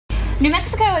New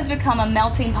Mexico has become a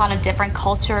melting pot of different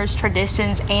cultures,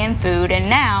 traditions, and food, and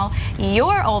now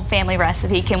your old family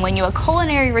recipe can win you a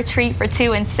culinary retreat for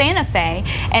two in Santa Fe.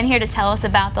 And here to tell us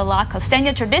about the La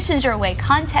Costena Traditions Your Way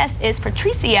contest is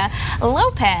Patricia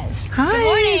Lopez. Hi, good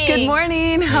morning. Good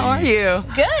morning. How are you?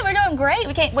 Good, we're doing great.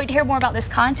 We can't wait to hear more about this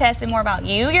contest and more about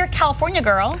you. You're a California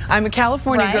girl. I'm a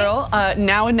California girl,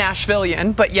 now a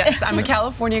Nashvilleian, but yes, I'm a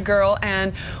California girl,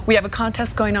 and we have a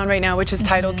contest going on right now which is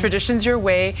titled Traditions Your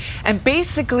Way. And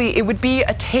basically, it would be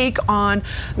a take on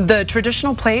the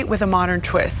traditional plate with a modern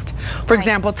twist. For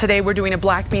example, today we're doing a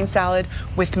black bean salad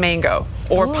with mango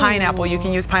or pineapple. You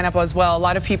can use pineapple as well. A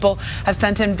lot of people have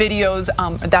sent in videos.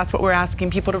 That's what we're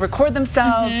asking people to record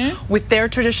themselves with their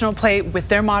traditional plate, with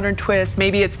their modern twist.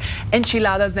 Maybe it's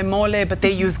enchiladas de mole, but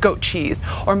they use goat cheese.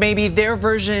 Or maybe their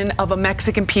version of a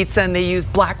Mexican pizza and they use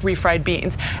black refried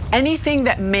beans. Anything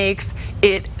that makes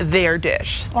it their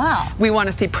dish. Wow. We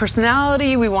want to see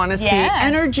personality, we want to see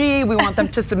energy, we want them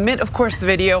to submit, of course, the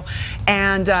video,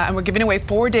 and we're giving away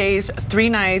 4 days, 3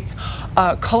 nights,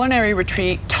 culinary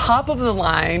retreat, top of the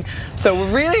line. So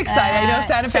we're really excited. I know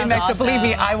Santa Fe Mexico, believe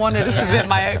me, I wanted to submit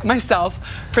myself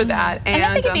for that. And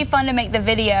I think it'd be fun to make the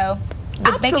video.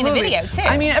 Making the video too.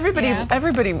 I mean,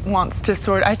 everybody wants to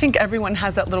sort. I think everyone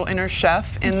has that little inner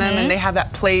chef in them, and they have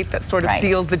that plate that sort of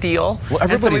seals the deal. Well,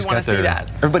 everybody's got their.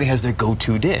 Everybody has their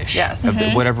go-to dish. Yes.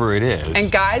 Whatever it is.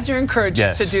 And guys are encouraged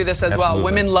to do this as well.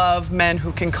 Women love men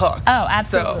who can cook. Oh,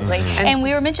 absolutely. So, and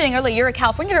we were mentioning earlier, you're a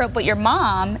California girl, but your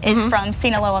mom is from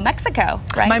Sinaloa, Mexico,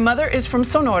 right? My mother is from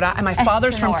Sonora, and my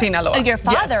father's from Sinaloa. Oh, your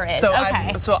father is. So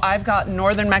okay. So I've got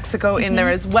northern Mexico in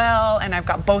there as well, and I've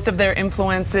got both of their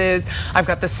influences. I've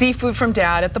got the seafood from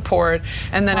Dad at the port,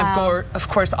 and then of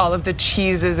course all of the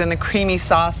cheeses and the creamy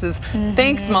sauces.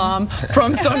 Thanks, Mom,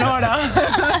 from Sonora.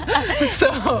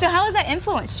 So how has that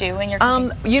influenced you in your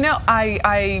cooking? You know,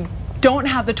 I don't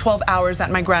have the 12 hours that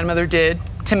my grandmother did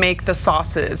to make the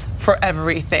sauces for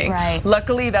everything.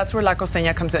 Luckily, that's where La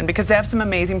Costena comes in, because they have some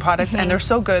amazing products and they're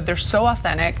so good, they're so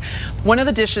authentic. One of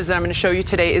the dishes that I'm going to show you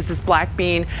today is this black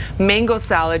bean mango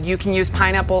salad. You can use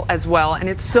pineapple as well, and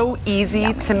it's so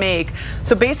easy to make.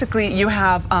 So basically, you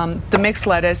have the mixed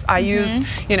lettuce. I use,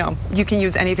 you know, you can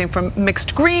use anything from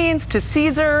mixed greens to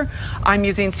Caesar. I'm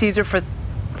using Caesar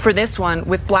for this one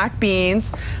with black beans.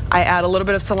 I add a little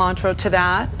bit of cilantro to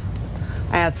that.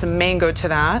 I add some mango to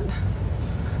that.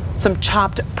 Some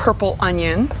chopped purple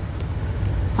onion,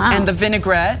 and the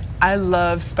vinaigrette. I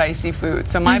love spicy food,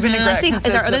 so my vinaigrette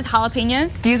are those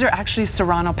jalapenos? These are actually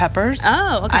serrano peppers.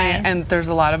 Oh, okay. And there's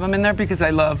a lot of them in there because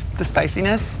I love the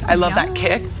spiciness. I love that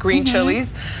kick, green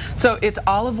chilies. So it's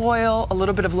olive oil, a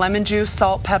little bit of lemon juice,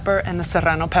 salt, pepper, and the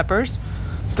serrano peppers.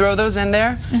 Throw those in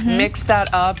there, mix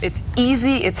that up. It's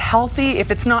easy, it's healthy.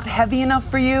 If it's not heavy enough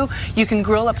for you, you can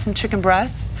grill up some chicken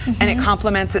breasts, and it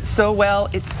complements it so well.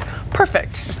 It's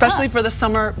perfect, especially for the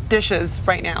summer dishes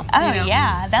right now. Oh, you know?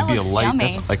 Yeah, that looks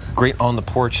yummy. That's like great on the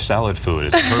porch salad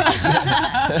food. It's perfect.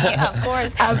 Yeah, of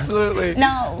course. Absolutely.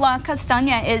 Now, La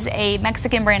Costena is a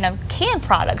Mexican brand of canned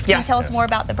products. Can you tell us more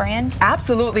about the brand?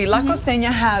 Absolutely. La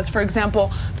Costena has, for example,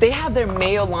 they have their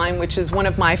mayo line, which is one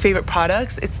of my favorite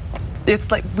products.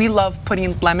 It's like we love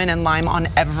putting lemon and lime on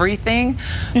everything.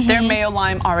 Their mayo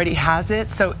lime already has it,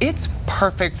 so it's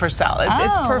perfect for salads.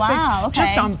 It's perfect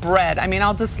just on bread. I mean,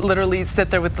 I'll just literally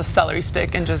sit there with the celery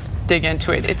stick and just dig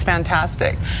into it. It's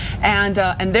fantastic. And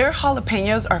their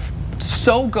jalapenos are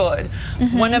so good.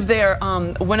 One of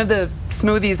the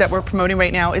smoothies that we're promoting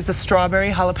right now is the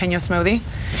strawberry jalapeno smoothie.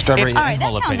 Strawberry and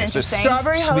jalapeno.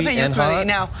 Strawberry jalapeno smoothie.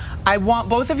 Now, I want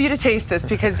both of you to taste this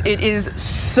because it is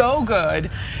so good.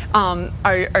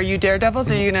 Are you daredevils?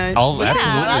 Are you gonna? Absolutely.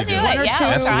 I'll do it. Yeah,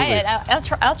 I'll try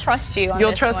it. I'll trust you on this one.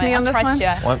 You'll trust me on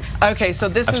this one? Okay, so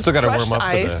this is crushed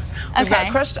ice. We've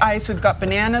got crushed ice. We've got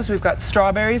bananas. We've got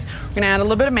strawberries. We're gonna add a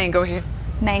little bit of mango here.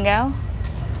 Mango.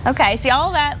 Okay, see,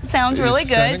 all that sounds really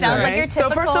good. Sounds like your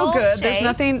typical So far, so good.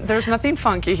 Shape. There's nothing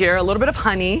funky here. A little bit of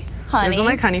honey. There's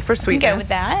like honey for sweetness. Go with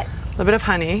that. A little bit of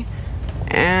honey,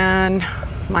 and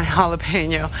my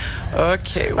jalapeno.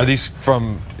 Okay. Are these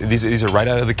from? These are right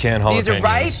out of the can jalapenos. These are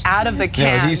right out of the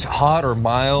can. Now, are these hot or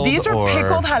mild? These are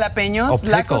pickled jalapenos,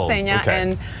 La Costena,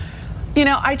 and you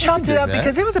know, I chopped it up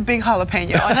because it was a big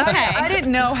jalapeno. I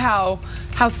didn't know how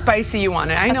spicy you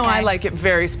want it. I know I like it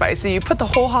very spicy. You put the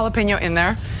whole jalapeno in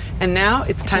there, and now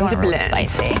it's time to blend.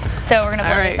 Spicy. So we're gonna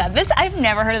blend this up. I've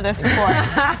never heard of this before.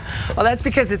 Well, that's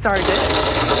because it's our dish.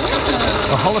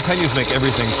 jalapenos make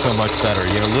everything so much better.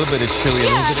 You know, a little bit of chili, a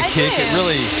little bit of kick. It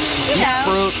really,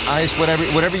 fruit, ice,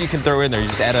 whatever you can throw in there. You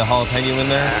just add a jalapeno in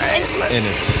there, and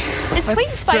it's sweet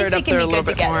and spicy can be good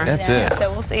together. That's it.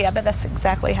 So we'll see. I bet that's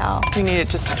exactly how. You need to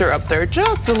just stir up there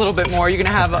just a little bit more. You're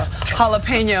gonna have a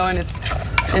jalapeno in its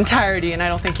entirety, and I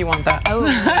don't think you want that. Oh,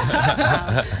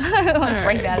 let's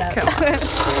break that up. Come on.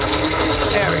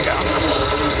 There we go.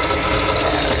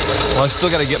 Well, I still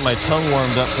got to get my tongue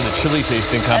warmed up for the chili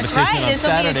tasting competition on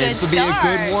Saturday. This will be a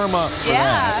good warm-up for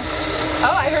that.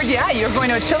 Oh, I heard, you're going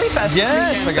to a chili fest.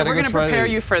 Yes, I got to go try. We're going to prepare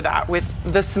you for that with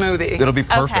the smoothie. It'll be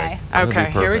perfect.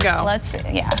 Okay, here we go. Let's see,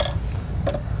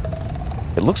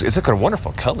 It's like a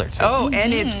wonderful color, too. Oh,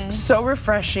 and it's so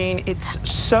refreshing. It's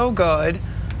so good.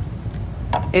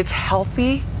 It's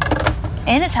healthy.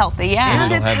 And it's healthy,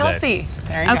 And it's healthy.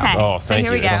 There you go. Oh, thank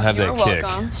so here you. we go. I don't have You're that kick.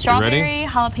 welcome. Strawberry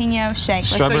jalapeno shake.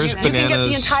 Strawberries, so you can get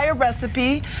the entire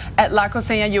recipe at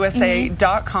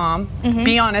lacostenausa.com.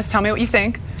 Be honest, tell me what you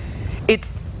think.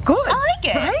 It's good. I like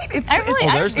it. Right? I really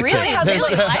like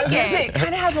it. It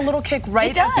kind of has a little kick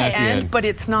right at the end, but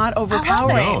it's not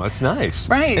overpowering. No, that's nice.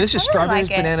 Right. And this is strawberries,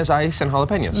 bananas, ice, and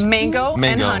jalapenos. Mango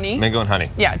and honey. Mango and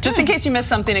honey. Yeah, just in case you missed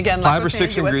something, again, 5 or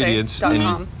 6 ingredients.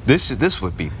 And this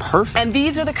would be perfect. And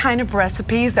these are the kind of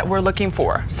recipes that we're looking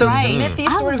for. So submit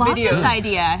these sort of videos. This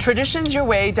idea.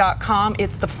 Traditionsyourway.com.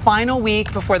 It's the final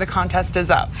week before the contest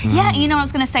is up. Yeah, you know what I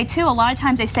was going to say too, a lot of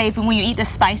times they say when you eat the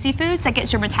spicy foods, that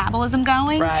gets your metabolism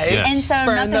going. Right. Yes. And so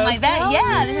nothing like that.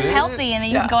 Yeah, this is healthy, and then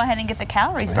you can go ahead and get the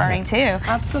calories burning too.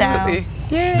 Absolutely.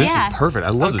 This is perfect. I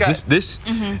love this.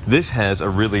 This has a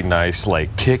really nice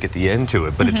kick at the end to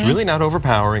it, but it's really not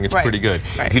overpowering. It's pretty good.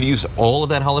 If you use all of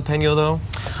that jalapeno though,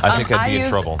 I think I'd be in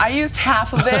trouble. I used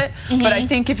half of it, but I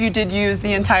think if you did use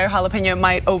the entire jalapeno, it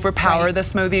might overpower the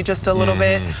smoothie just a little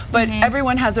bit. But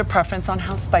everyone has their preference on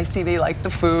how spicy they like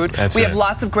the food. We have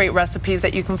lots of great recipes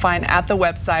that you can find at the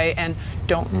website, and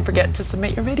don't forget to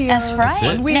submit your videos. That's right.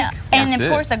 One week. And of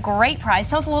course, a great price.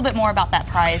 Tell us a little bit more about that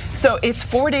price. So it's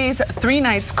 4 days, 3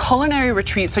 nights culinary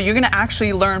retreat. So you're going to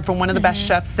actually learn from one of the best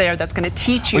chefs there that's going to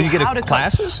teach you how to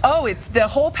classes? Oh, it's the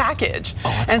whole package. Oh,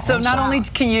 that's and so awesome. not only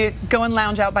can you go and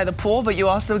lounge out by the pool, but you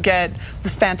also get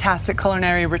this fantastic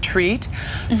culinary retreat.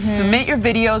 Submit your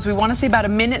videos. We want to see about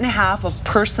 1.5 minutes of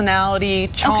personality,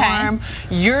 charm,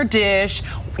 your dish.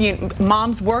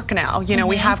 Moms work now. You know,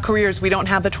 we have careers. We don't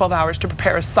have the 12 hours to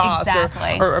prepare a sauce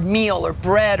or a meal or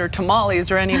bread or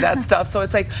tamales or any of that stuff. So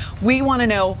it's like we want to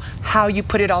know how you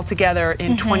put it all together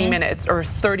in 20 minutes or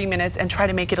 30 minutes and try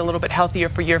to make it a little bit healthier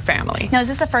for your family. Now, is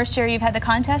this the first year you've had the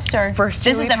contest, or first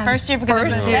year? This is the first year because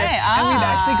it's today. And we've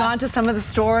actually gone to some of the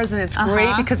stores, and it's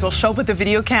great because we'll show up with the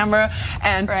video camera,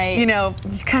 and you know,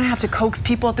 you kind of have to coax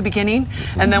people at the beginning,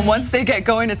 and then once they get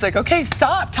going, it's like, okay,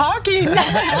 stop talking.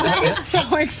 It's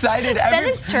so excited. That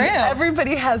is true.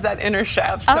 Everybody has that inner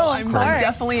chef, so I'm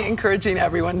definitely encouraging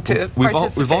everyone to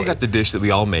participate. We've all got the dish that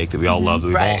we all make, that we all love, that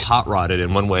we've all hot rodded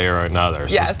in one way or another.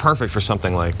 So it's perfect for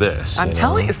something like this. I'm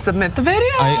telling you, submit the video.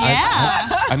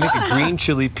 I make a green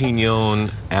chili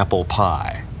pinon apple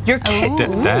pie. You're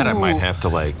kidding. That I might have to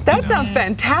That sounds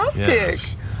fantastic.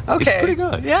 Yes. Okay. It's pretty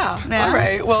good. Yeah. All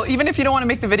right. Well, even if you don't want to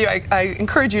make the video, I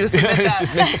encourage you to submit that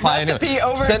just make the pie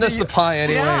anyway. Send us the pie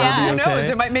anyway. Who knows?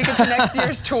 It might make it to next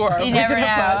year's tour. You never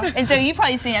know. And so you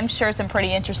probably see, I'm sure, some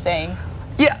pretty interesting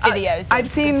videos. I've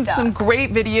seen some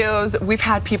great videos. We've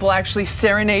had people actually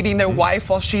serenading their wife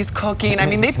while she's cooking. I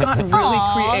mean, they've gotten really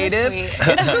creative. It's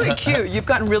really cute. You've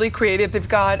gotten really creative. They've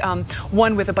got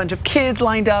one with a bunch of kids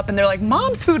lined up, and they're like,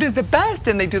 "Mom's food is the best,"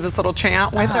 and they do this little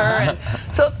chant with her. And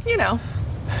so, you know,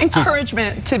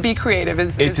 encouragement to be creative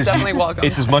is definitely welcome.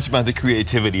 It's as much about the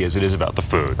creativity as it is about the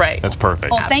food. Right. That's perfect.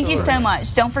 Well, thank you so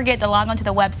much. Don't forget to log on to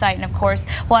the website, and of course,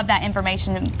 we'll have that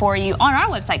information for you on our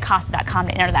website, Costena.com,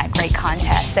 to enter that great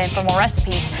contest. And for more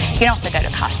recipes, you can also go to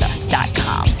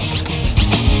Costena.com.